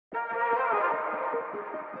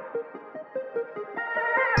Just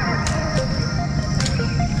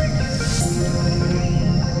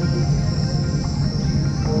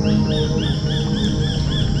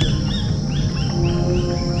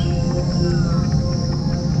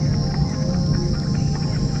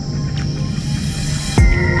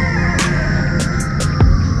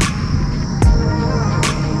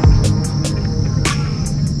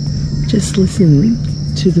listen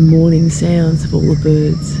to the morning sounds of all the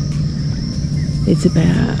birds. It's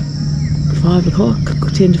about 5 o'clock,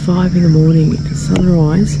 10 to 5 in the morning. The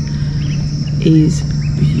sunrise is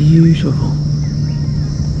beautiful.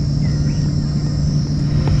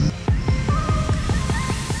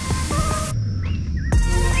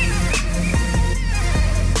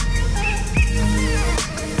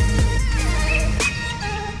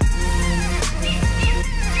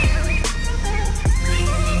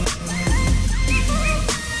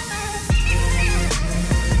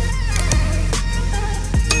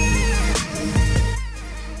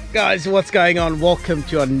 Guys, what's going on? Welcome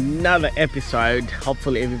to another episode.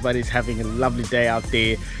 Hopefully everybody's having a lovely day out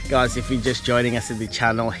there. Guys, if you're just joining us in the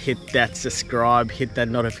channel, hit that subscribe, hit that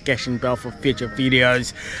notification bell for future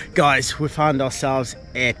videos. Guys, we found ourselves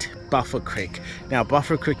at Baffle Creek. Now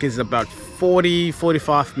Baffle Creek is about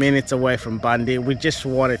 40-45 minutes away from Bundy. We just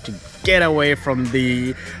wanted to get away from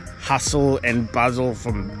the hustle and bustle,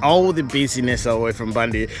 from all the busyness away from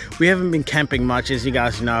Bundy. We haven't been camping much, as you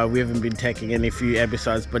guys know. We haven't been taking any few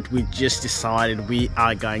episodes, but we just decided we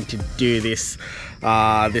are going to do this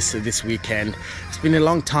this weekend. It's been a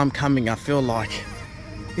long time coming. I feel like,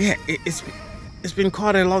 yeah, it's been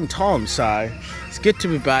quite a long time, so it's good to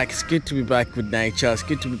be back. It's good to be back with nature. It's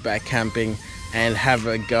good to be back camping and have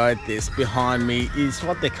a go at this. Behind me is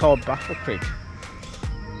what they call Baffle Creek.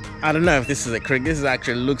 I don't know if this is a creek. This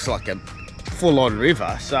actually looks like a full-on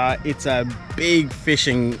river. So it's a big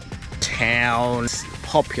fishing town. It's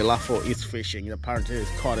popular for its fishing. Apparently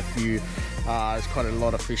there's quite a few, there's quite a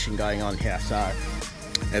lot of fishing going on here. So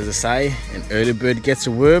as I say, an early bird gets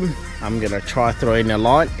a worm. I'm gonna try throwing a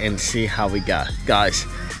line and see how we go. Guys,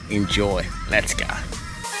 enjoy. Let's go.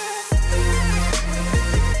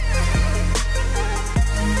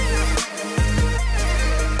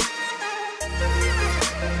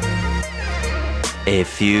 A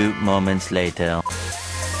few moments later.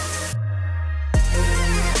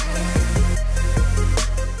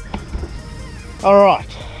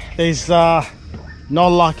 Alright, there's no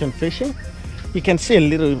luck in fishing. You can see a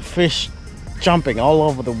little fish jumping all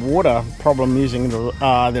over the water. Problem using the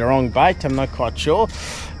wrong bait, I'm not quite sure.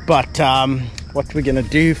 But what we're gonna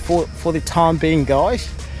do for the time being, guys,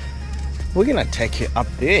 we're gonna take you up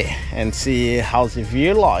there and see how's the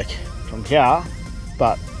view like from here,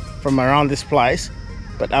 but from around this place,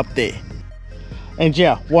 but up there. And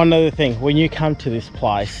yeah, one other thing, when you come to this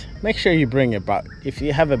place, make sure you bring a boat. If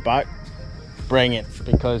you have a boat, bring it,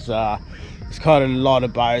 because there's quite a lot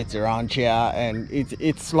of boats around here, and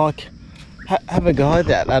it's like, have a go at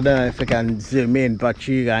that. I don't know if I can zoom in, but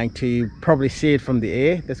you're going to probably see it from the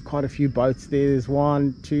air. There's quite a few boats there. There's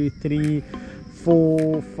 1, 2, 3,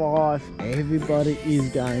 4, 5. Everybody is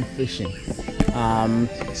going fishing.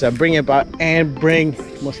 So bring a boat and bring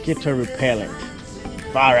mosquito repellent.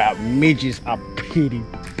 Far out, midges are pretty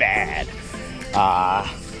bad.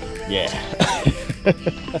 Yeah.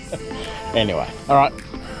 Anyway, all right,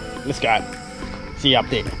 let's go. See you up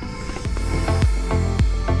there.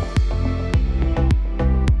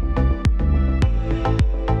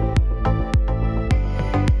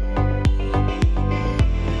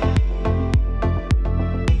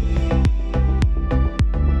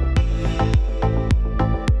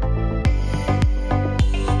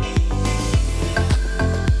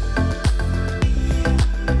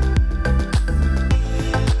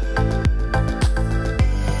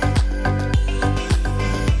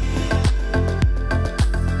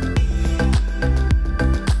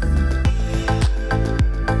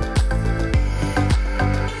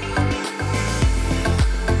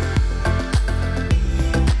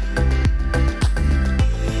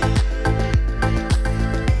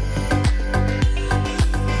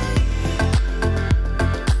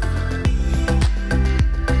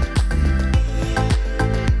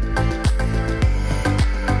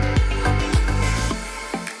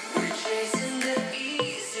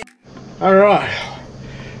 Alright,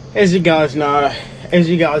 as you guys know, as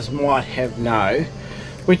you guys might have known,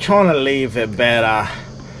 we're trying to live a better,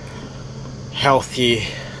 healthy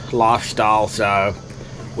lifestyle. So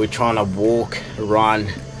we're trying to walk, run,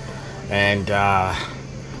 and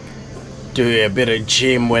do a bit of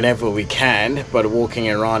gym whenever we can. But walking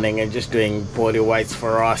and running and just doing body weights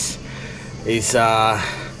for us is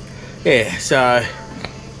yeah, so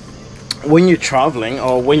when you're traveling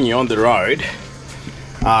or when you're on the road,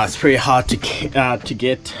 it's pretty hard to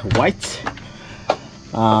get weight.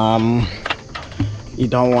 You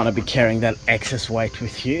don't want to be carrying that excess weight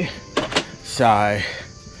with you, so I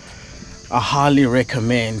highly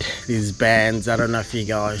recommend these bands. I don't know if you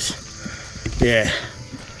guys,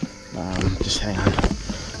 just hang on.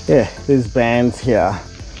 Yeah, these bands here,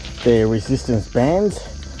 they're resistance bands.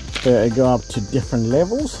 They go up to different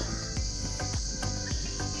levels.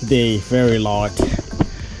 They're very light,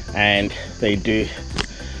 and they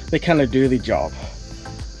kind of do the job.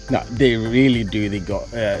 No, they really do the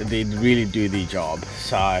job.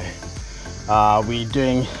 So we're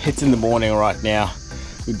doing, it's in the morning right now,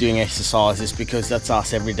 we're doing exercises because that's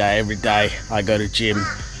us every day. I go to gym,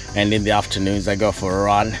 and in the afternoons I go for a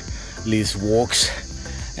run. Liz walks,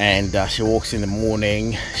 and she walks in the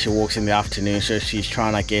morning, she walks in the afternoon, so she's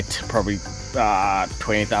trying to get probably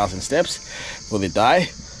 20,000 steps for the day.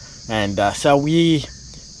 And so we're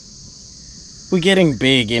getting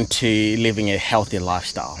big into living a healthy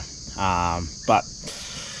lifestyle. But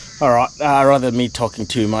all right, rather than me talking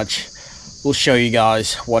too much, we'll show you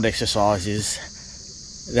guys what exercises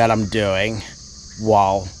that I'm doing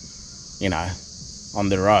while, you know, on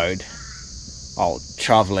the road, while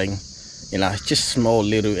traveling. You know, just small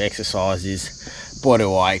little exercises. Body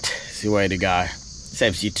weight is the way to go.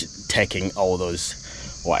 Saves you taking all those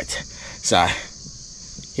weights. So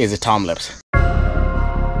here's a time lapse.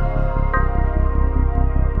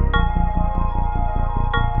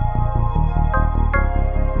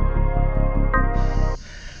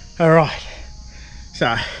 All right,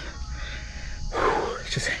 so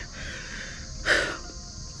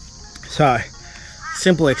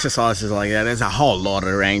simple exercises like that. There's a whole lot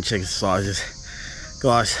of range exercises,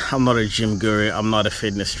 guys. I'm not a gym guru, I'm not a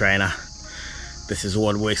fitness trainer. This is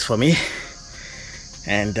what works for me,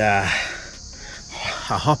 and I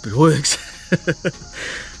hope it works.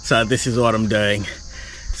 So this is what I'm doing,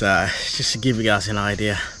 so just to give you guys an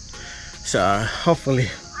idea. So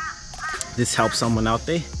hopefully this helps someone out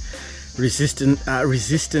there.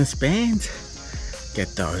 Resistance bands, get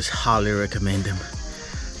those, highly recommend them.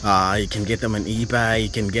 You can get them on eBay, you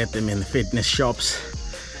can get them in the fitness shops,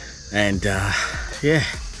 and yeah,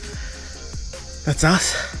 that's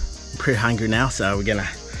us. I'm pretty hungry now, so we're gonna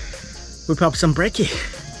whip up some brekkie,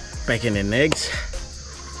 bacon and eggs.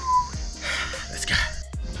 Let's go.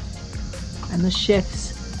 And the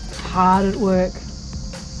chef's hard at work.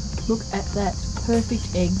 Look at that,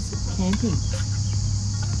 perfect eggs camping.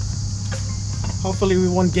 Hopefully we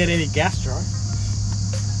won't get any gastro.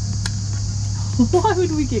 Why would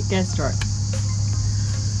we get gastro?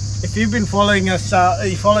 If you've been following us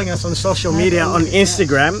on social media, on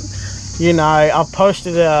Instagram, you know, I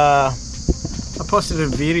posted a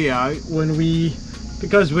video when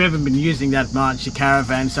because we haven't been using that much the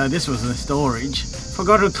caravan, so this was in storage.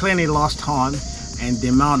 Forgot to clean it last time, and the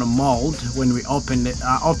amount of mold when we opened it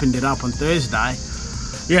up on Thursday.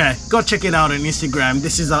 Yeah, go check it out on Instagram.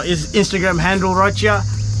 This is our Instagram handle right here.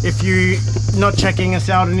 If you're not checking us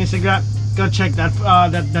out on Instagram, go check that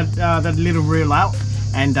that little reel out,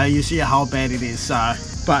 and you see how bad it is. So,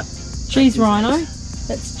 but geez, Rhino,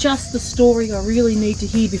 that's just the story I really need to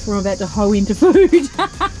hear before I'm about to hoe into food.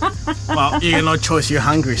 Well, you got no choice. You're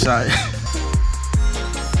hungry, so.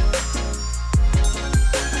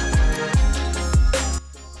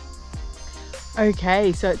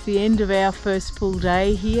 Okay, so it's the end of our first full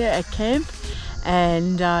day here at camp,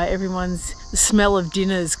 and the smell of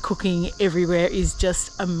dinners cooking everywhere is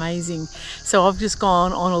just amazing. So I've just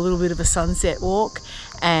gone on a little bit of a sunset walk,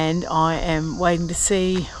 and I am waiting to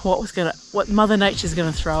see what Mother Nature's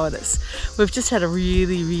going to throw at us. We've just had a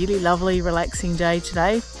really, really lovely, relaxing day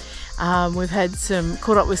today. We've had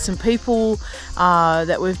caught up with some people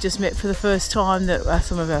that we've just met for the first time, that are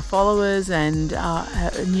some of our followers and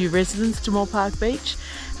new residents to Moore Park Beach,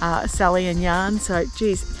 Sally and Jan. So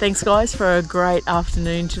geez, thanks guys for a great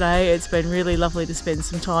afternoon today. It's been really lovely to spend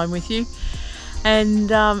some time with you, and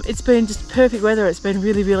it's been just perfect weather. It's been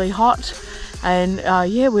really, really hot, and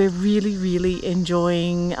yeah, we're really, really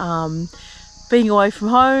enjoying being away from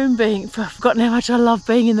home. I've forgotten how much I love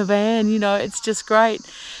being in the van, you know, it's just great.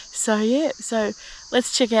 So yeah, so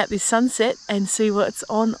let's check out this sunset and see what's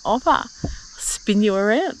on offer. I'll spin you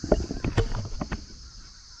around.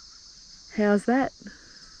 How's that?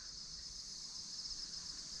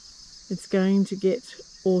 It's going to get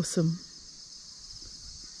awesome.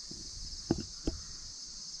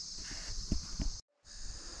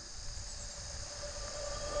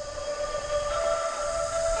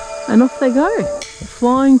 And off they go, the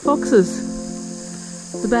flying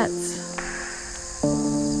foxes, the bats.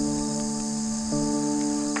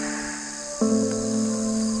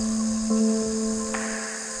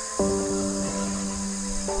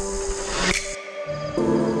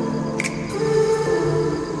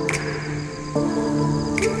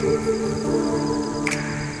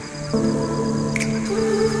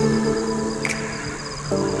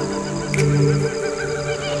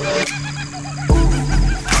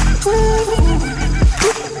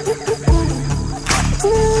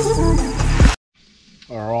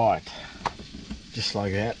 just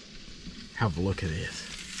like that. Have a look at this.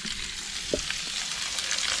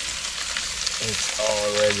 It's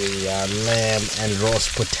already lamb and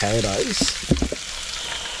roast potatoes.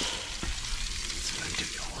 It's going to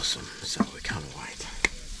be awesome, so we can't wait.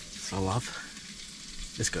 So love,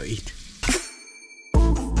 let's go eat.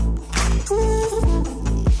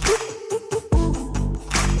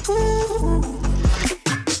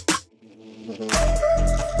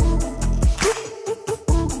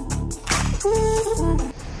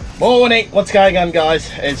 Morning, what's going on,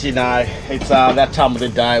 guys? As you know, it's that time of the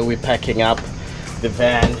day. We're packing up the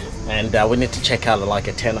van and we need to check out at like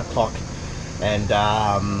at 10 o'clock. And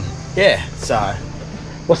yeah, so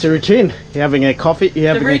what's the routine? You having a coffee? You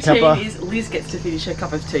having a cup of... The routine is Liz gets to finish her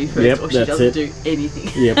cup of tea first, or she doesn't do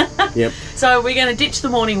anything. Yep. So we're going to ditch the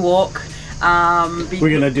morning walk. We're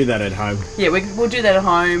going to do that at home. Yeah, we'll do that at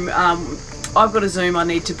home. I've got a Zoom I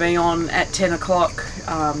need to be on at 10 o'clock,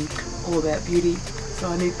 all about beauty. So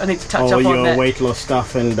I need to touch up on that. All your weight loss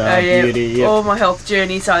stuff and beauty. Yep. All my health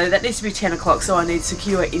journey. So that needs to be 10 o'clock. So I need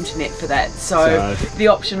secure internet for that. So the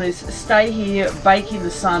option is stay here, bake in the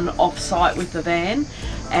sun off site with the van,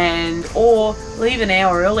 or leave an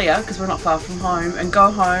hour earlier because we're not far from home, and go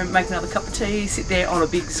home, make another cup of tea, sit there on a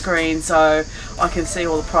big screen so I can see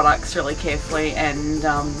all the products really carefully and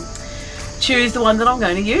choose the one that I'm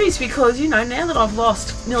going to use, because you know, now that I've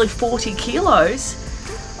lost nearly 40 kilos,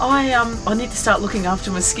 I need to start looking after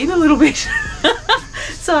my skin a little bit.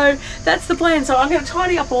 So that's the plan. So I'm going to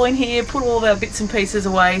tidy up all in here, put all of our bits and pieces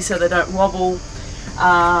away so they don't wobble,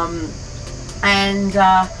 yeah,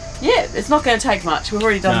 it's not going to take much. We've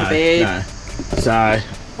already done the bed. No. So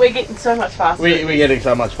we're getting so much faster. We're getting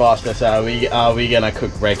so much faster. So are we going to cook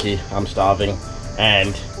brekkie? I'm starving.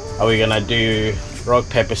 And are we going to do rock,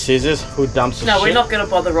 paper, scissors? Who dumps the shit? No, we're not going to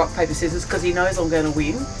bother rock, paper, scissors because he knows I'm going to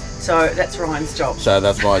win. So that's Ryan's job. So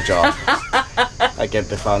that's my job. I get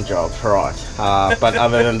the fun job, right? But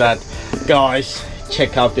other than that, guys,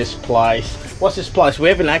 check out this place. What's this place? We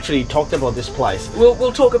haven't actually talked about this place.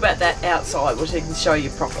 We'll talk about that outside, which I can show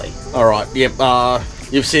you properly. All right. Yep.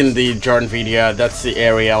 You've seen the drone video. That's the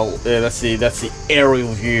aerial. That's the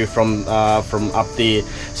aerial view from up there.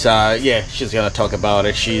 So yeah, she's gonna talk about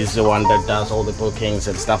it. She's the one that does all the bookings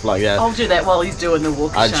and stuff like that. I'll do that while he's doing the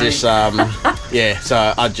walk of shame. Yeah.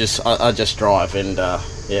 So I just drive and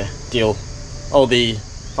yeah, deal all the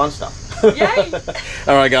fun stuff. Yay!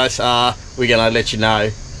 All right, guys. We're gonna let you know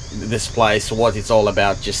this place, what it's all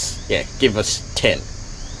about. Just give us 10.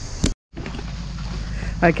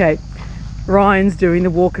 Okay. Ryan's doing the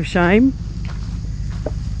walk of shame.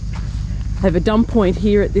 They have a dump point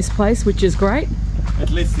here at this place, which is great. At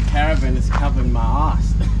least the caravan is covering my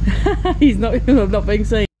ass. He's not being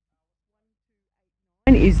seen.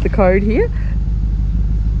 Is the code here?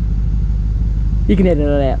 You can edit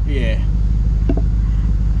it out. Yeah.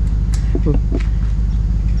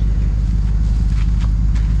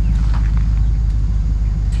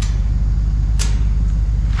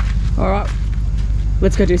 All right.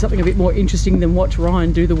 Let's go do something a bit more interesting than watch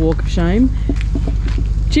Ryan do the walk of shame.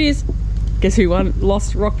 Cheers! Guess who won?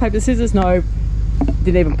 Lost rock, paper, scissors? No,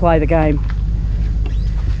 didn't even play the game.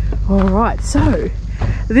 Alright, so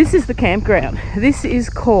this is the campground. This is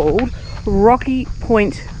called Rocky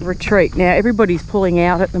Point Retreat. Now everybody's pulling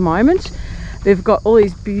out at the moment. They've got all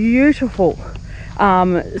these beautiful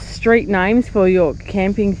street names for your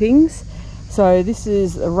camping things. So this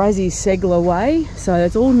is the Razzie Segler Way. So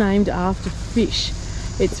it's all named after fish.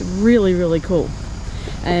 It's really, really cool.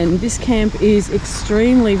 And this camp is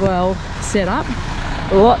extremely well set up.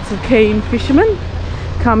 Lots of keen fishermen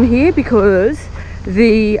come here because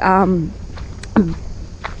the,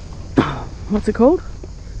 what's it called?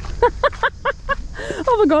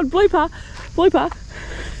 Oh my God, blooper.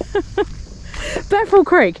 Baffle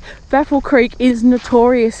Creek. Baffle Creek is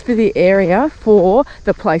notorious for the area for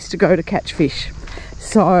the place to go to catch fish.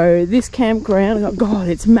 So this campground, oh God,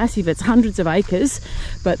 it's massive. It's hundreds of acres,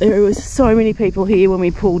 but there was so many people here when we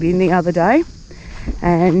pulled in the other day.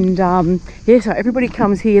 And yeah, so everybody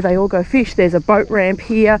comes here, they all go fish. There's a boat ramp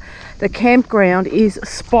here. The campground is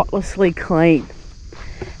spotlessly clean.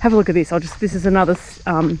 Have a look at this. This is another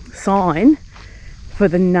sign for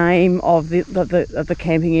the name of the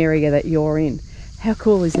camping area that you're in. How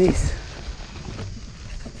cool is this?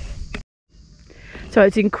 So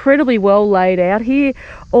it's incredibly well laid out here.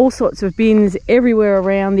 All sorts of bins everywhere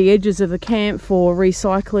around the edges of the camp for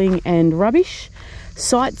recycling and rubbish.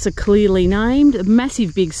 Sites are clearly named,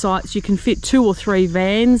 massive big sites. You can fit 2 or 3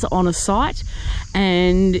 vans on a site,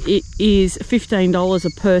 and it is $15 a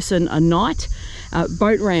person a night.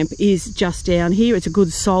 Boat ramp is just down here. It's a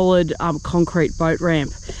good solid concrete boat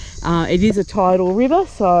ramp. It is a tidal river,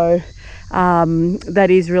 so that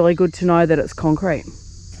is really good to know that it's concrete.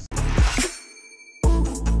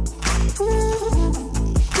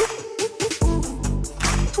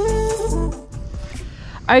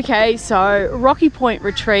 Okay, so Rocky Point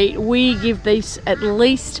Retreat, we give this at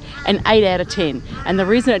least an 8 out of 10. And the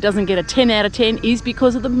reason it doesn't get a 10 out of 10 is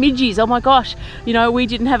because of the midges. Oh my gosh, you know, we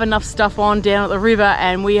didn't have enough stuff on down at the river,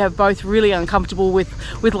 and we are both really uncomfortable with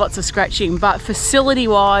lots of scratching. But facility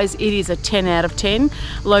wise, it is a 10 out of 10.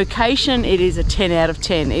 Location, it is a 10 out of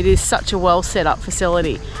 10. It is such a well set up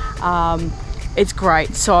facility. It's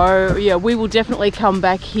great. So yeah, we will definitely come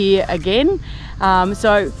back here again.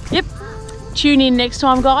 So yep. Tune in next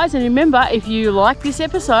time, guys, and remember, if you like this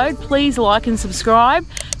episode, please like and subscribe,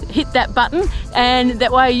 hit that button, and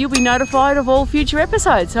that way you'll be notified of all future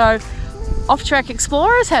episodes. So Off Track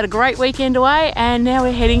Explorers had a great weekend away, and now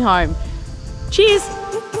we're heading home. Cheers.